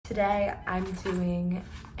Today I'm doing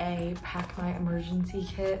a pack my emergency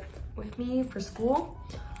kit with me for school.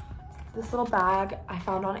 This little bag I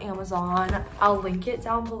found on Amazon. I'll link it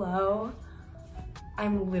down below.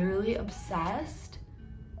 I'm literally obsessed.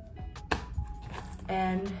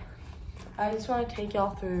 And I just want to take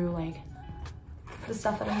y'all through like the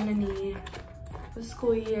stuff that I'm gonna need for the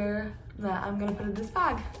school year that I'm gonna put in this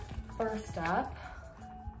bag. First up,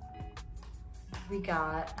 we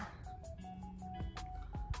got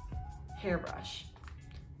hairbrush.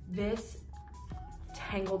 This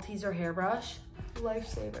Tangle Teaser hairbrush,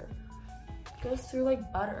 lifesaver. Goes through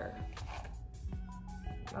like butter.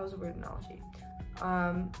 That was a weird analogy.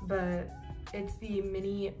 But it's the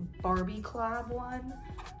mini Barbie collab one.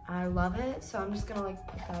 I love it, so I'm just gonna like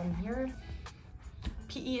put that in here.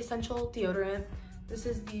 PE Essential deodorant. This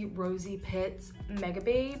is the Rosy Pits Mega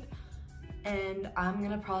Babe, and I'm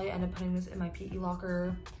gonna probably end up putting this in my PE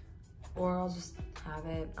locker, or I'll just have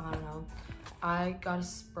it, I don't know. I got a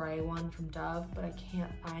spray one from Dove, but I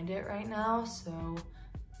can't find it right now, so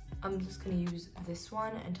I'm just gonna use this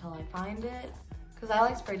one until I find it, because I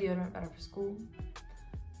like spray deodorant better for school.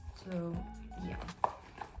 So yeah.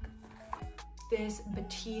 This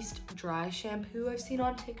Batiste dry shampoo I've seen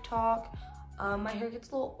on TikTok. My hair gets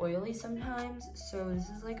a little oily sometimes, so this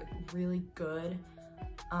is like really good.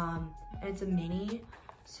 And it's a mini,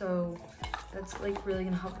 so that's like really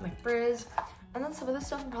gonna help with my frizz. And then some of this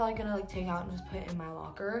stuff I'm probably gonna like take out and just put in my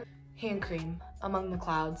locker. Hand cream, Among the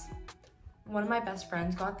Clouds. One of my best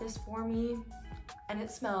friends got this for me, and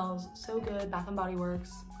it smells so good. Bath and Body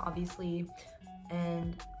Works, obviously,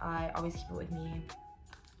 and I always keep it with me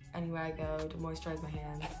anywhere I go to moisturize my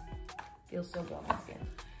hands. Feels so good on my skin.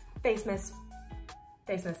 Face mist.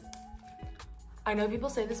 Face mist. I know people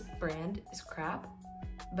say this brand is crap,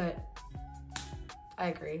 but I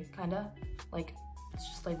agree, kinda. Like, it's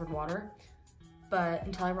just flavored water. But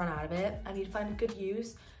until I run out of it, I need to find a good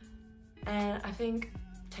use. And I think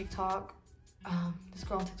TikTok, this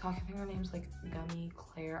girl on TikTok, I think her name's like Gummy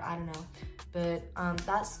Claire, I don't know. But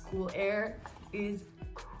that School Air is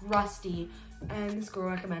crusty. And this girl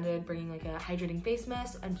recommended bringing like a hydrating face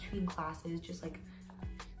mist, and between classes, just like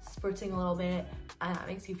spritzing a little bit, and that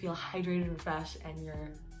makes you feel hydrated and fresh, and your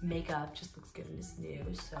makeup just looks good and is new.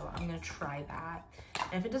 So I'm gonna try that.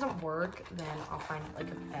 And if it doesn't work, then I'll find like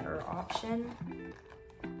a better option.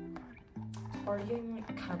 It's already getting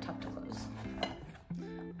like kind of tough to close.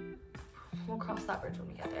 We'll cross that bridge when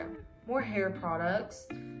we get there. More hair products.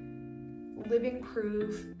 Living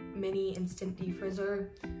Proof Mini Instant Defrizzer.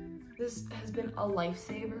 This has been a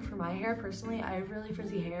lifesaver for my hair. Personally, I have really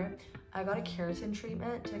frizzy hair. I got a keratin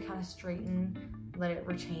treatment to kind of straighten, let it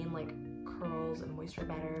retain like curls and moisture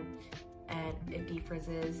better, and it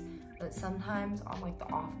defrizzes. But sometimes on like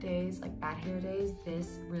the off days, like bad hair days,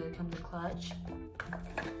 this really comes in clutch.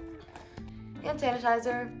 Hand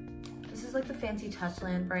sanitizer. This is like the fancy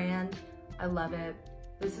Touchland brand. I love it.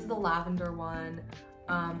 This is the lavender one.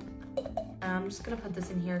 And I'm just gonna put this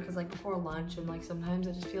in here because like before lunch, and like sometimes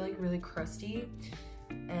I just feel like really crusty,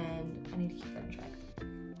 and I need to keep that in check.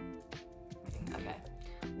 Okay,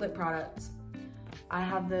 lip products. I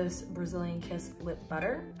have this Brazilian Kiss lip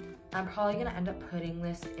butter. I'm probably gonna end up putting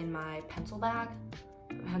this in my pencil bag.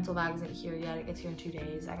 The pencil bag isn't here yet, it gets here in 2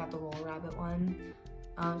 days. I got the Roller Rabbit one.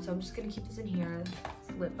 So I'm just gonna keep this in here.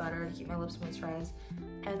 It's lip butter to keep my lips moisturized.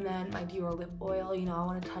 And then my Dior lip oil. You know, I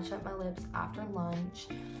wanna touch up my lips after lunch.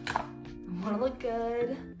 I wanna look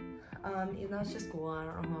good. Even though it's just school, I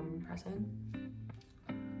don't know who I'm impressing.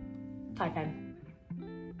 Tide pen.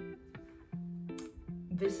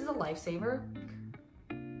 This is a lifesaver.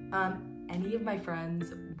 Any of my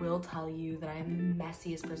friends will tell you that I'm the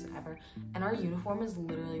messiest person ever. And our uniform is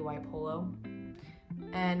literally white polo.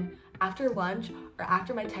 And after lunch or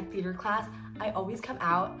after my tech theater class, I always come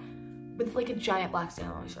out with like a giant black stain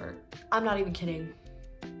on my shirt. I'm not even kidding.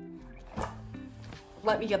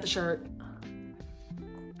 Let me get the shirt.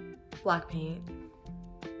 Black paint.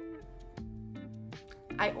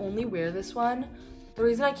 I only wear this one. The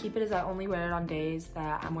reason I keep it is I only wear it on days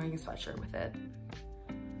that I'm wearing a sweatshirt with it.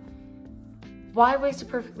 Why waste a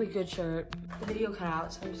perfectly good shirt? The video cut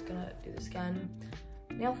out, so I'm just gonna do this again.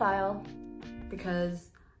 Nail file, because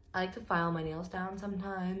I like to file my nails down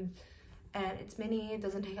sometimes. And it's mini, it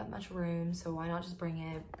doesn't take up much room, so why not just bring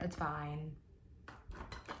it? It's fine.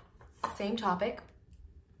 Same topic.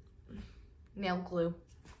 Nail glue.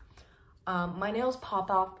 My nails pop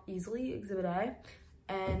off easily, exhibit A.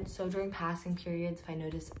 And so during passing periods, if I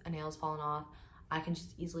notice a nail's fallen off, I can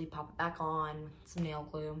just easily pop it back on with some nail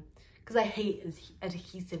glue. Because I hate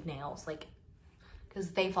adhesive nails, like,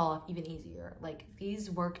 because they fall off even easier. Like, these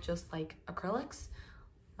work just like acrylics,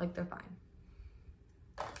 like they're fine.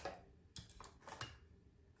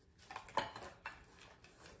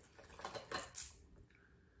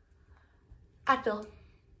 Advil.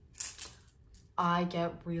 I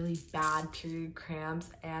get really bad period cramps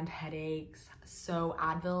and headaches, so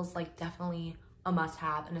Advil's like definitely a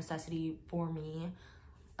must-have, a necessity for me.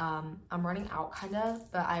 I'm running out kind of,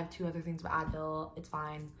 but I have 2 other things with Advil. It's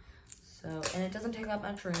fine. So, and it doesn't take up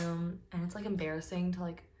much room, and it's like embarrassing to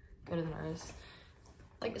like go to the nurse,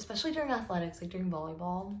 like especially during athletics, like during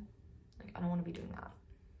volleyball. Like I don't want to be doing that.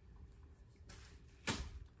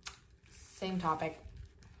 Same topic.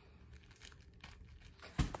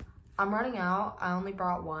 I'm running out. I only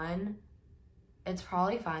brought 1. It's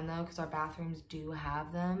probably fine though, because our bathrooms do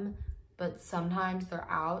have them, but sometimes they're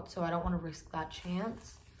out, so I don't want to risk that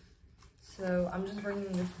chance. So I'm just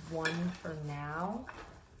bringing this 1 for now.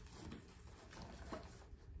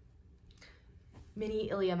 Mini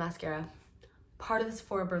Ilia mascara. Part of this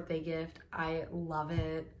for a birthday gift. I love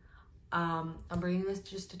it. I'm bringing this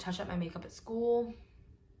just to touch up my makeup at school.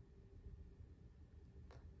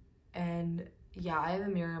 And yeah, I have a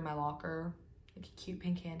mirror in my locker, like a cute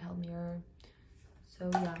pink handheld mirror. So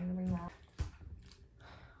yeah, I'm gonna bring that.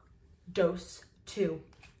 Dose 2.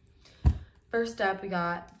 First up, we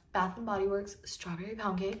got Bath & Body Works Strawberry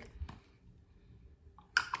Pound Cake.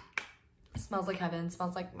 It smells like heaven. It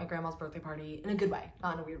smells like my grandma's birthday party in a good way,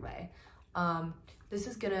 not in a weird way. This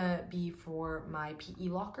is gonna be for my PE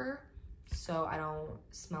locker, so I don't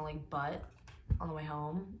smell like butt on the way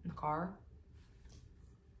home in the car,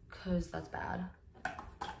 because that's bad.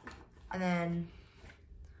 And then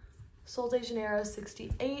Sol de Janeiro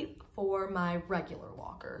 68 for my regular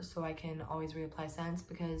locker, so I can always reapply scents,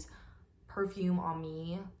 because perfume on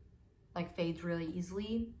me like fades really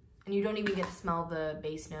easily, and you don't even get to smell the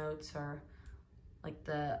base notes or like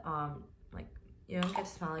the like you don't get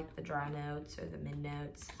to smell like the dry notes or the mid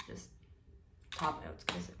notes, just top notes,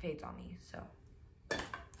 because it fades on me, so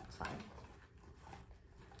it's fine.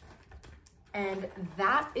 And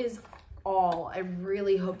that is all. I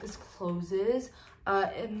really hope this closes.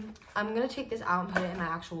 And I'm gonna take this out and put it in my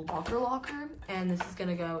actual locker, and this is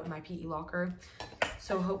gonna go in my PE locker.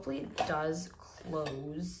 So hopefully it does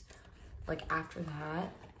close like after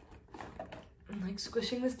that. I'm like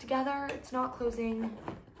squishing this together. It's not closing.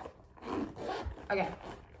 Okay,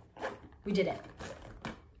 we did it.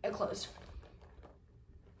 It closed.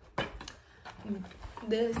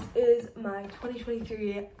 This is my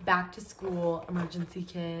 2023 back to school emergency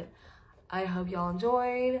kit. I hope y'all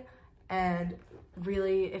enjoyed, and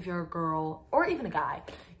really, if you're a girl or even a guy,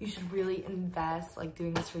 you should really invest like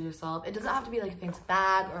doing this for yourself. It doesn't have to be like a fancy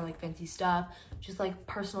bag or like fancy stuff, just like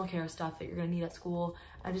personal care stuff that you're gonna need at school,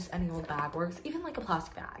 and just any old bag works, even like a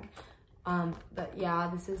plastic bag. But yeah,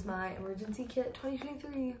 this is my emergency kit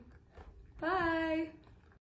 2023. Bye.